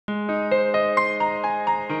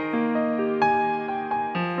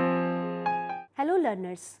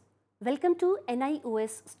learners, welcome to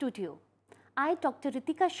NIOS studio. I, Dr.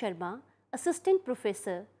 Ritika Sharma, Assistant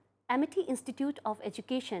Professor, Amity Institute of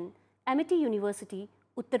Education, Amity University,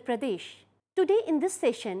 Uttar Pradesh. Today in this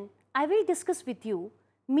session, I will discuss with you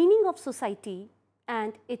meaning of society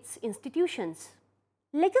and its institutions.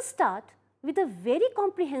 Let us start with a very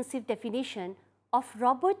comprehensive definition of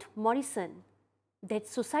Robert Morrison, that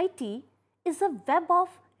society is a web of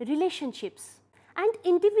relationships, and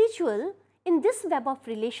individual in this web of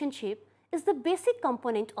relationship is the basic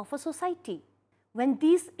component of a society. When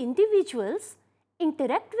these individuals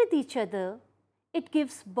interact with each other, it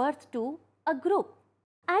gives birth to a group,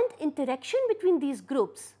 and interaction between these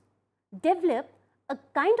groups develop a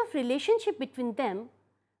kind of relationship between them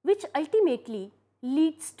which ultimately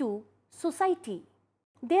leads to society.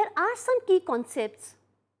 There are some key concepts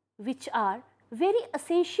which are very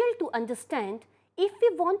essential to understand if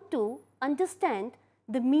we want to understand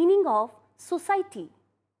the meaning of society.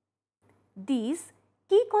 These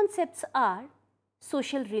key concepts are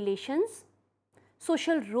social relations,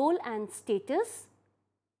 social role and status,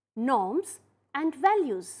 norms and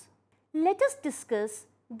values. Let us discuss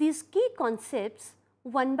these key concepts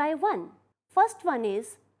one by one. First one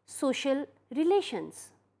is social relations.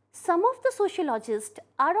 Some of the sociologists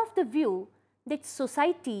are of the view that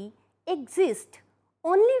society exists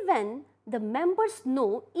only when the members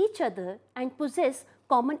know each other and possess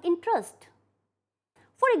common interest.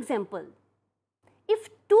 For example, if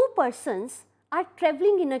two persons are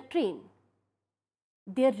traveling in a train,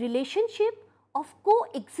 their relationship of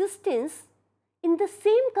coexistence in the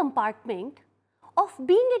same compartment, of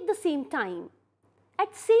being at the same time,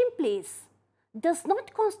 at same place, does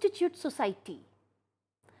not constitute society.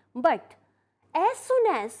 But as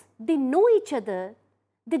soon as they know each other,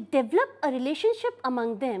 they develop a relationship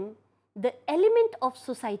among them, the element of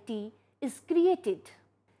society is created.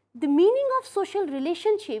 The meaning of social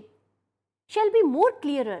relationship shall be more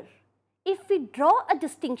clearer if we draw a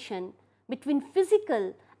distinction between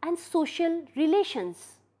physical and social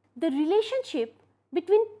relations. The relationship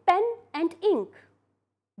between pen and ink,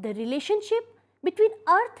 the relationship between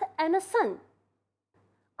earth and a sun,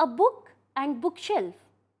 a book and bookshelf,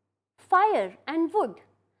 fire and wood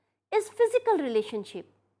is physical relationship,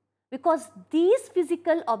 because these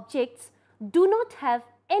physical objects do not have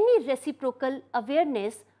any reciprocal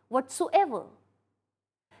awareness whatsoever.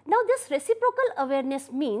 Now, this reciprocal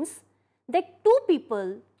awareness means that two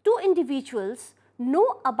people, two individuals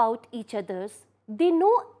know about each other's, they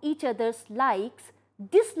know each other's likes,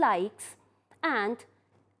 dislikes, and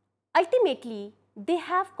ultimately they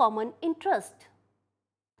have common interest.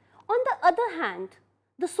 On the other hand,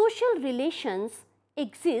 the social relations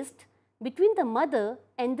exist between the mother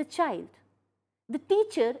and the child. The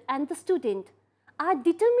teacher and the student are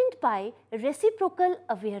determined by reciprocal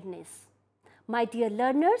awareness. My dear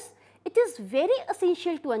learners, it is very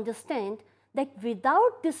essential to understand that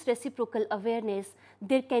without this reciprocal awareness,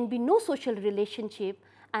 there can be no social relationship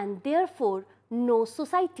and therefore no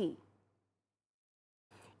society.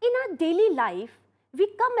 In our daily life, we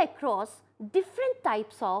come across different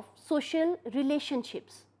types of social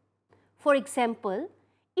relationships. For example,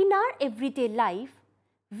 in our everyday life,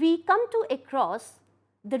 we come to across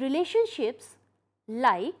the relationships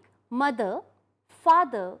like mother,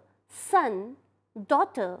 father, son,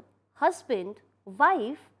 daughter, husband,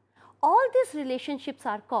 wife. All these relationships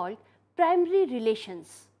are called primary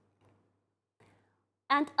relations.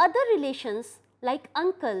 And other relations like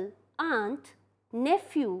uncle, aunt,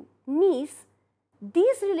 nephew, niece,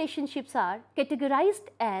 these relationships are categorized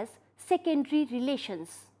as secondary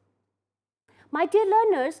relations. My dear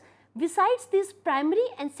learners, besides these primary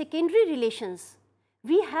and secondary relations,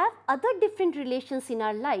 we have other different relations in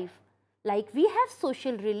our life, like we have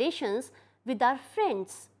social relations with our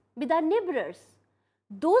friends, with our neighbors.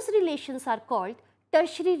 Those relations are called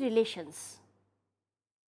tertiary relations.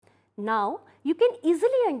 Now, you can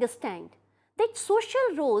easily understand that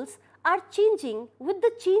social roles are changing with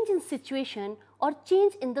the change in situation or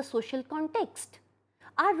change in the social context.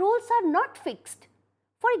 Our roles are not fixed.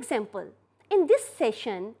 For example, in this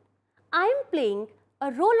session, I am playing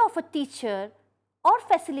a role of a teacher or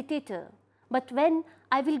facilitator, but when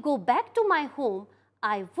I will go back to my home,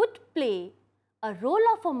 I would play a role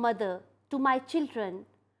of a mother to my children,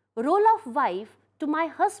 role of wife to my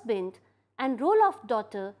husband, and role of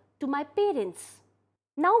daughter to my parents.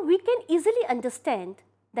 Now we can easily understand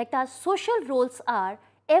that our social roles are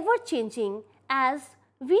ever changing as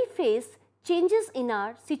we face changes in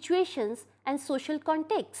our situations and social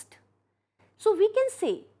context. So we can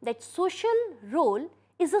say that social role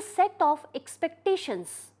is a set of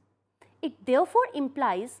expectations. It therefore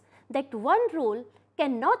implies that one role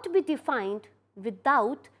cannot be defined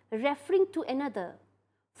without referring to another.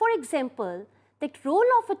 For example, the role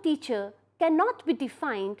of a teacher cannot be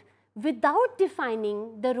defined without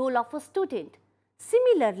defining the role of a student.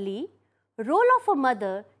 Similarly, role of a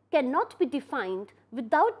mother cannot be defined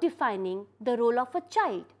without defining the role of a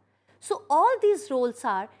child. So all these roles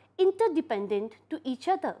are interdependent to each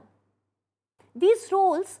other. These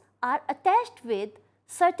roles are attached with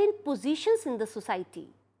certain positions in the society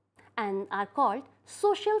and are called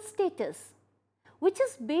social status, which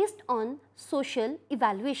is based on social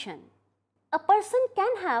evaluation. A person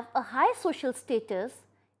can have a high social status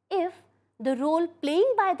if the role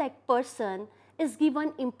playing by that person is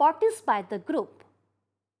given importance by the group.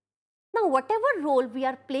 Now, whatever role we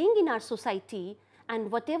are playing in our society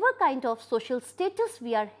and whatever kind of social status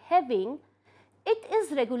we are having, it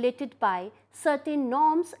is regulated by certain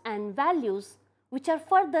norms and values which are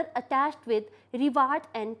further attached with reward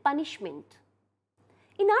and punishment.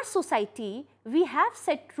 In our society, we have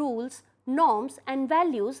set rules, norms and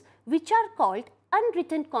values which are called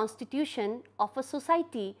unwritten constitution of a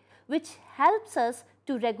society, which helps us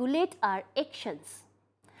to regulate our actions.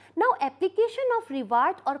 Now, application of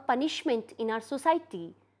reward or punishment in our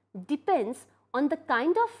society depends on the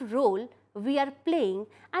kind of role we are playing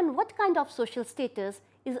and what kind of social status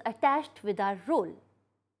is attached with our role.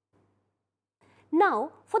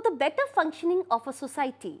 Now, for the better functioning of a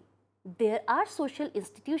society, there are social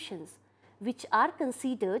institutions which are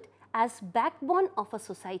considered as backbone of a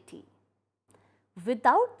society.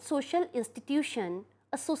 Without social institution,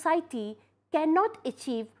 a society cannot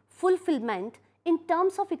achieve fulfillment in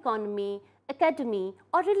terms of economy, academy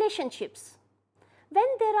or relationships. When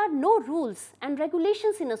there are no rules and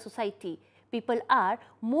regulations in a society, people are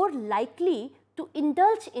more likely to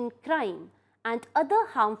indulge in crime and other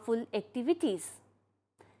harmful activities.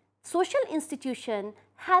 Social institutions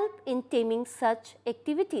help in taming such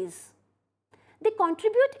activities. They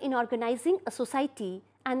contribute in organizing a society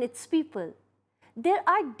and its people. There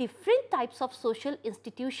are different types of social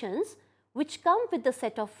institutions which come with a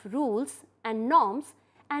set of rules and norms,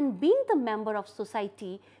 and being the member of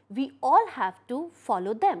society, we all have to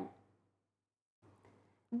follow them.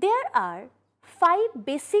 There are 5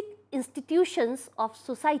 basic institutions of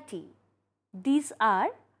society. These are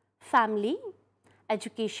family,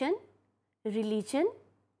 education, religion,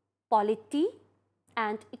 polity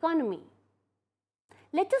and economy.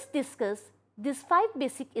 Let us discuss these 5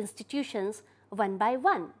 basic institutions one by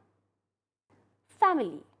one.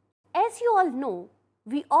 Family. As you all know,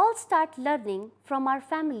 we all start learning from our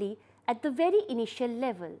family at the very initial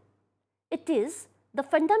level. It is the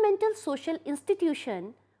fundamental social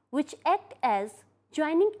institution which acts as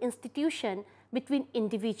joining institution between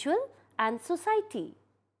individual and society.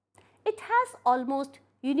 It has almost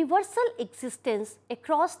universal existence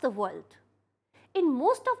across the world. In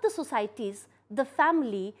most of the societies, the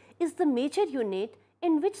family is the major unit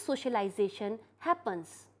in which socialization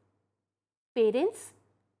happens. Parents,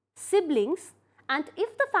 siblings, and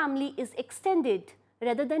if the family is extended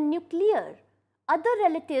rather than nuclear, other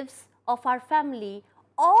relatives of our family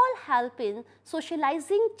all help in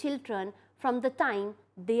socializing children from the time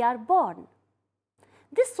they are born.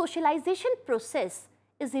 This socialization process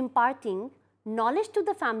is imparting knowledge to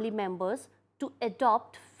the family members to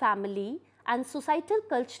adopt family and societal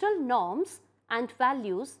cultural norms and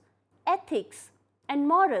values, ethics and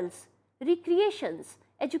morals, recreations,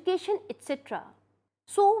 education, etc.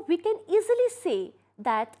 So, we can easily say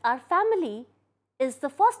that our family is the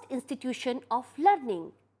first institution of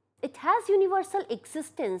learning. It has universal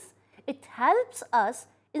existence, it helps us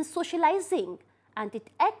in socializing, and it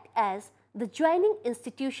acts as the joining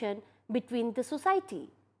institution between the society.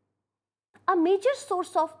 A major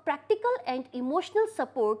source of practical and emotional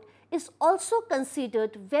support is also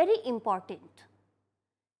considered very important.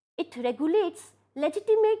 It regulates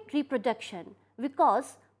legitimate reproduction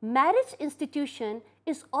because marriage institution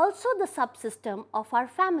is also the subsystem of our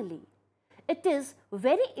family. It is a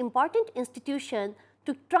very important institution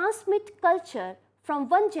to transmit culture from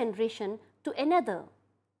one generation to another.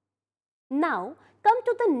 Now, come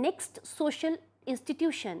to the next social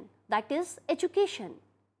institution, that is education.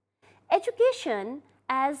 Education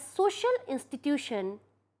as social institution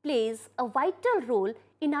plays a vital role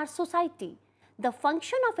in our society. The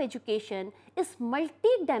function of education is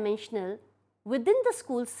multidimensional within the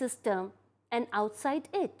school system and outside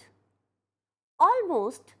it.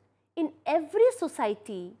 Almost in every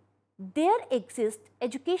society, there exists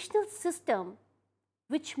educational system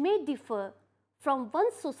which may differ from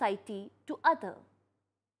one society to other.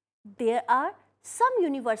 There are some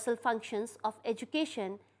universal functions of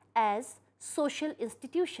education as social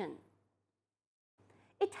institution.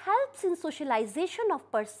 It helps in socialization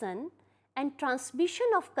of person and transmission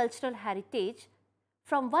of cultural heritage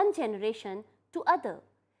from one generation to other.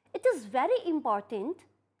 It is very important,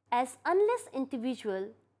 as unless individual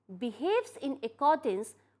behaves in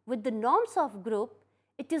accordance with the norms of group,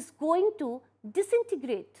 it is going to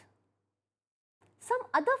disintegrate. Some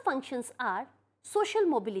other functions are social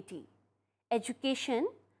mobility. Education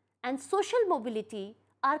and social mobility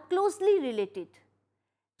are closely related.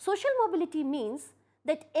 Social mobility means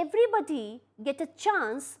that everybody get a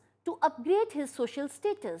chance to upgrade his social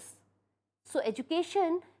status. So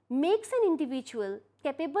education makes an individual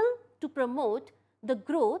capable to promote the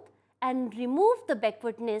growth and remove the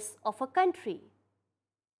backwardness of a country.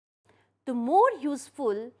 The more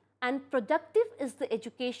useful and productive is the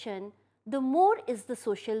education, the more is the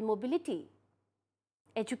social mobility.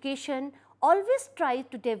 Education always tries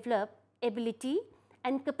to develop ability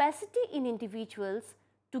and capacity in individuals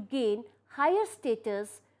to gain higher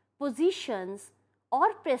status, positions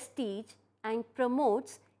or prestige and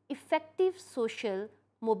promotes effective social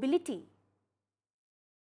mobility.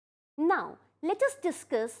 Now, let us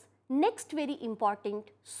discuss next very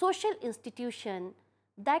important social institution,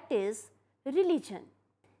 that is religion.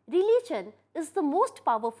 Religion is the most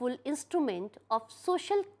powerful instrument of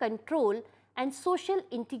social control and social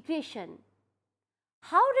integration.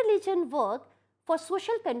 How religion works for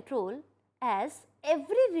social control? As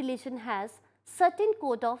every religion has certain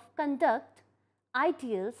code of conduct,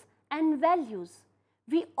 ideals and values.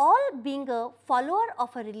 We all, being a follower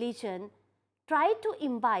of a religion, try to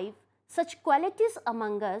imbibe such qualities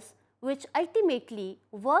among us which ultimately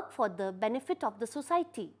work for the benefit of the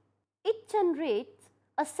society. It generates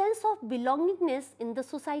a sense of belongingness in the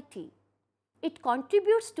society. It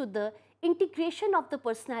contributes to the integration of the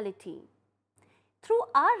personality. Through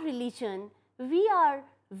our religion, we are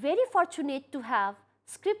very fortunate to have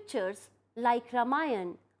scriptures like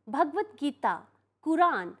Ramayana, Bhagavad Gita,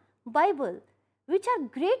 Quran, Bible, which are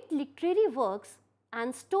great literary works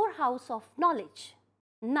and storehouse of knowledge.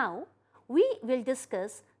 Now, we will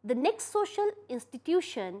discuss the next social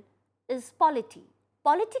institution is polity.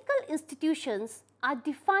 Political institutions are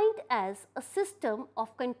defined as a system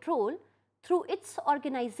of control through its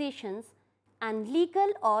organizations and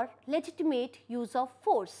legal or legitimate use of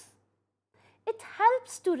force. It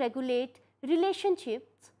helps to regulate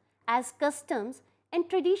relationships as customs and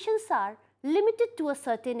traditions are limited to a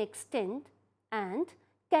certain extent and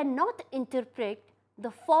cannot interpret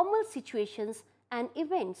the formal situations and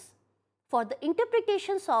events. For the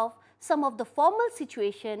interpretations of some of the formal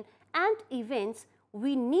situation and events,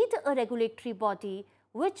 we need a regulatory body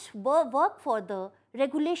which work for the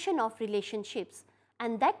regulation of relationships,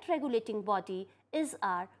 and that regulating body is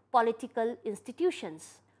our political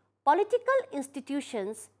institutions. Political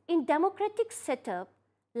institutions in democratic setup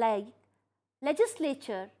like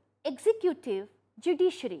legislature, executive,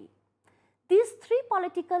 judiciary. These three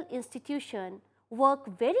political institutions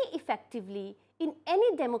work very effectively in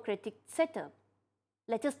any democratic setup.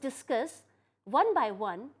 Let us discuss one by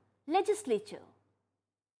one. Legislature.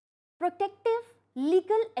 Protective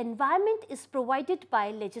legal environment is provided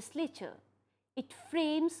by legislature. It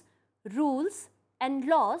frames rules and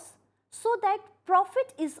laws so that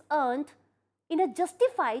profit is earned in a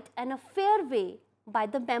justified and a fair way by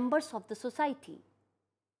the members of the society.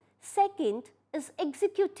 Second is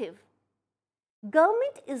executive.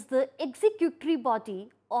 Government is the executory body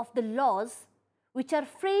of the laws which are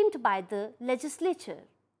framed by the legislature.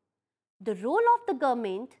 The role of the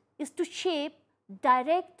government is to shape,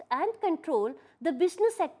 direct and control the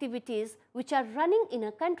business activities which are running in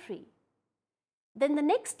a country. Then the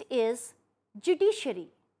next is judiciary.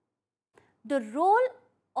 The role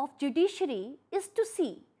of judiciary is to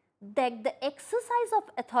see that the exercise of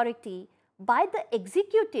authority by the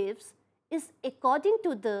executives is according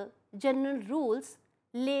to the general rules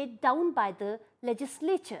laid down by the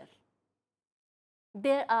legislature.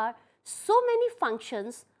 There are so many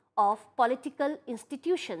functions of political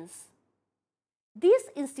institutions. These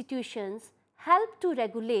institutions help to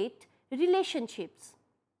regulate relationships.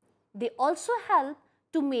 They also help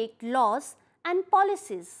to make laws and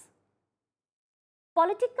policies.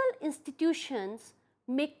 Political institutions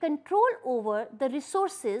make control over the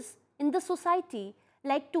resources in the society,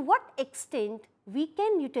 like to what extent we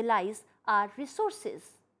can utilize our resources.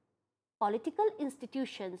 Political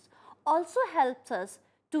institutions also helps us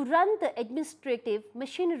to run the administrative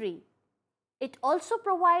machinery. It also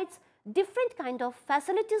provides different kind of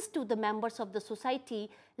facilities to the members of the society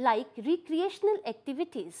like recreational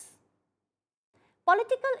activities.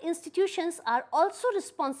 Political institutions are also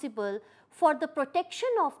responsible for the protection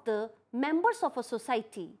of the members of a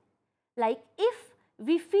society. Like if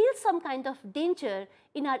we feel some kind of danger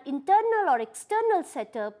in our internal or external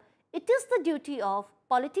setup, it is the duty of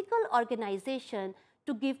political organization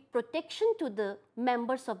to give protection to the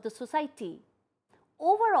members of the society.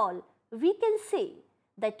 Overall, we can say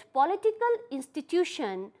that political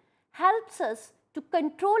institution helps us to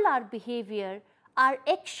control our behavior, our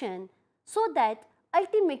action, so that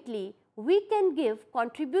ultimately we can give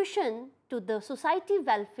contribution to the society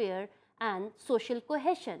welfare and social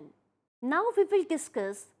cohesion. Now we will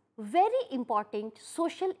discuss very important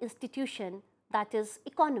social institution, that is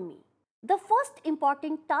economy. The first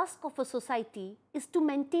important task of a society is to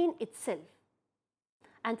maintain itself.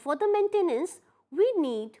 And for the maintenance, we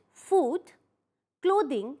need food,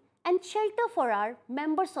 clothing and shelter for our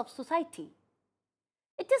members of society.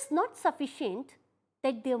 It is not sufficient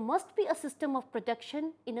that there must be a system of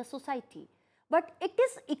production in a society, but it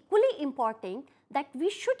is equally important that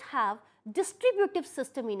we should have distributive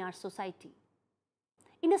system in our society.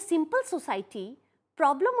 In a simple society,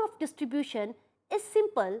 problem of distribution is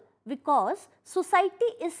simple because society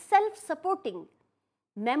is self-supporting.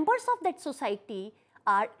 Members of that society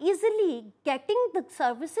are easily getting the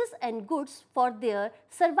services and goods for their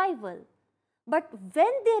survival. But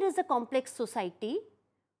when there is a complex society,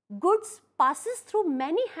 goods passes through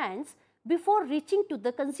many hands before reaching to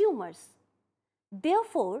the consumers.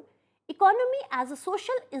 Therefore, economy as a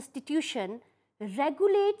social institution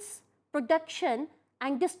regulates production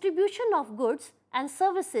and distribution of goods and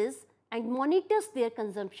services and monitors their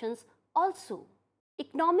consumptions also.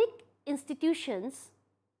 Economic institutions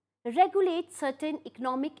regulate certain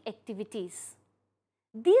economic activities.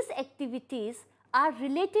 These activities are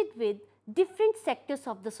related with different sectors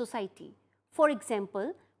of the society. For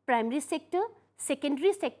example, primary sector,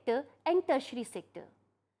 secondary sector and tertiary sector.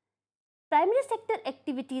 Primary sector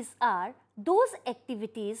activities are those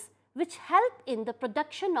activities which help in the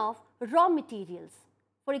production of raw materials.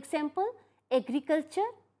 For example, agriculture,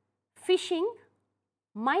 fishing,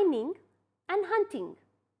 mining and hunting.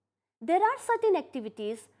 There are certain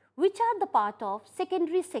activities which are the part of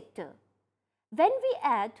secondary sector. When we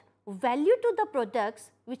add value to the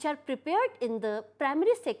products which are prepared in the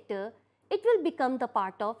primary sector, it will become the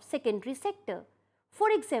part of secondary sector. For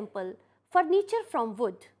example, furniture from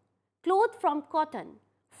wood, cloth from cotton,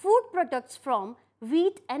 food products from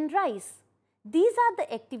wheat and rice. These are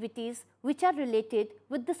the activities which are related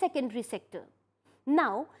with the secondary sector.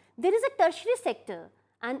 Now, there is a tertiary sector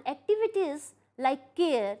and activities like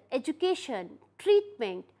care, education,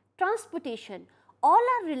 treatment, transportation, all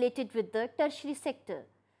are related with the tertiary sector.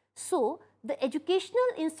 So, the educational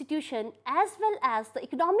institution as well as the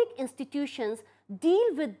economic institutions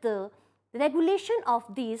deal with the regulation of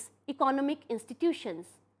these economic institutions.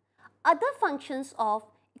 Other functions of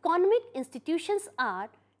economic institutions are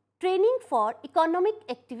training for economic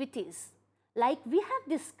activities. Like we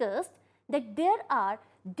have discussed that there are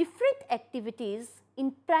different activities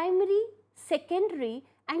in primary, secondary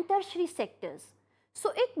and tertiary sectors.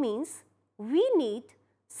 So, it means we need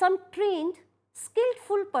some trained,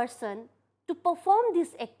 skillful person to perform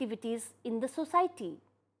these activities in the society.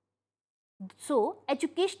 So,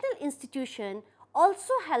 educational institution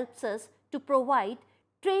also helps us to provide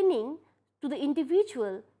training to the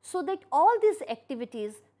individual so that all these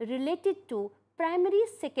activities related to primary,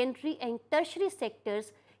 secondary and tertiary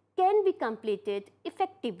sectors can be completed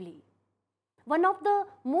effectively. One of the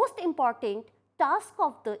most important tasks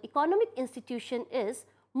of the economic institution is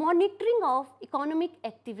monitoring of economic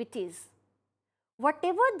activities.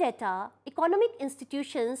 Whatever data economic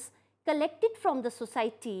institutions collected from the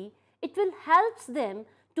society, it will help them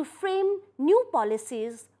to frame new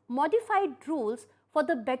policies, modified rules for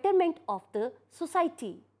the betterment of the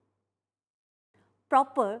society.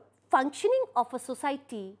 Proper functioning of a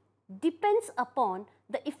society depends upon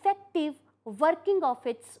the effective working of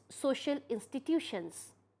its social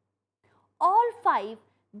institutions. All 5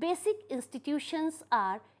 basic institutions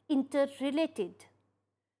are interrelated.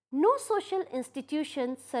 No social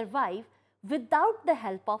institution survives without the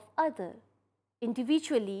help of other.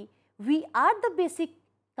 Individually, we are the basic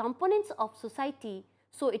components of society,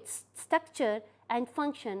 so its structure and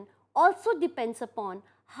function also depends upon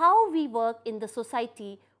how we work in the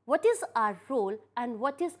society, what is our role and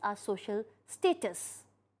what is our social status.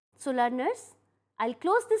 So learners, I'll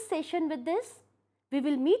close this session with this. We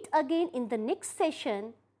will meet again in the next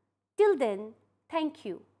session. Till then, thank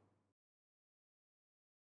you.